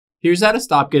Here's how to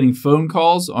stop getting phone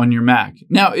calls on your Mac.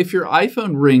 Now, if your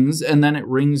iPhone rings and then it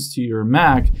rings to your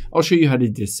Mac, I'll show you how to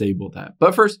disable that.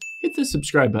 But first, hit the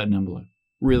subscribe button down below.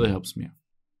 Really helps me out.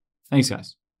 Thanks,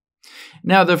 guys.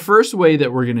 Now, the first way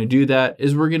that we're going to do that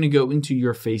is we're going to go into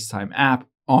your FaceTime app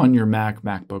on your Mac,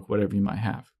 MacBook, whatever you might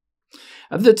have.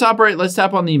 At the top right, let's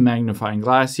tap on the magnifying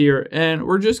glass here, and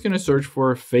we're just going to search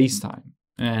for FaceTime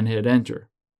and hit enter.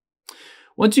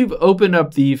 Once you've opened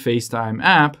up the FaceTime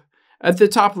app, at the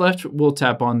top left, we'll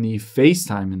tap on the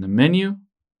FaceTime in the menu,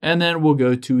 and then we'll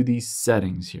go to the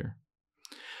settings here.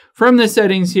 From the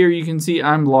settings here, you can see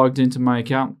I'm logged into my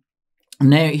account.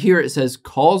 Now here it says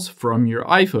calls from your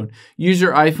iPhone. Use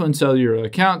your iPhone cellular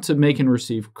account to make and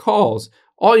receive calls.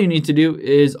 All you need to do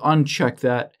is uncheck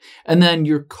that, and then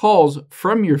your calls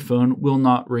from your phone will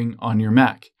not ring on your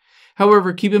Mac.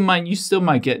 However, keep in mind you still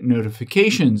might get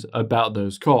notifications about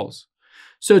those calls.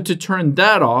 So to turn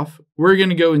that off, we're going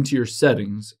to go into your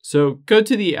settings. So go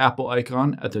to the Apple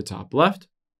icon at the top left,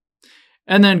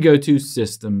 and then go to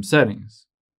System Settings.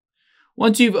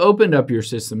 Once you've opened up your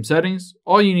system settings,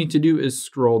 all you need to do is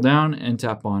scroll down and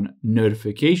tap on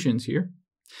Notifications here.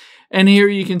 And here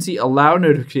you can see Allow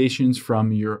Notifications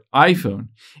from your iPhone.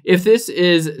 If this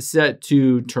is set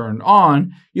to turn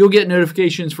on, you'll get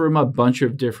notifications from a bunch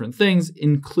of different things,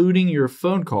 including your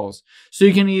phone calls. So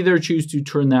you can either choose to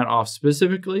turn that off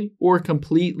specifically or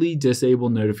completely disable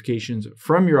notifications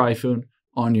from your iPhone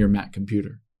on your Mac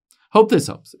computer. Hope this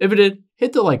helps. If it did,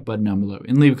 hit the like button down below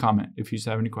and leave a comment if you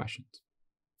have any questions.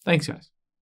 Thanks, guys.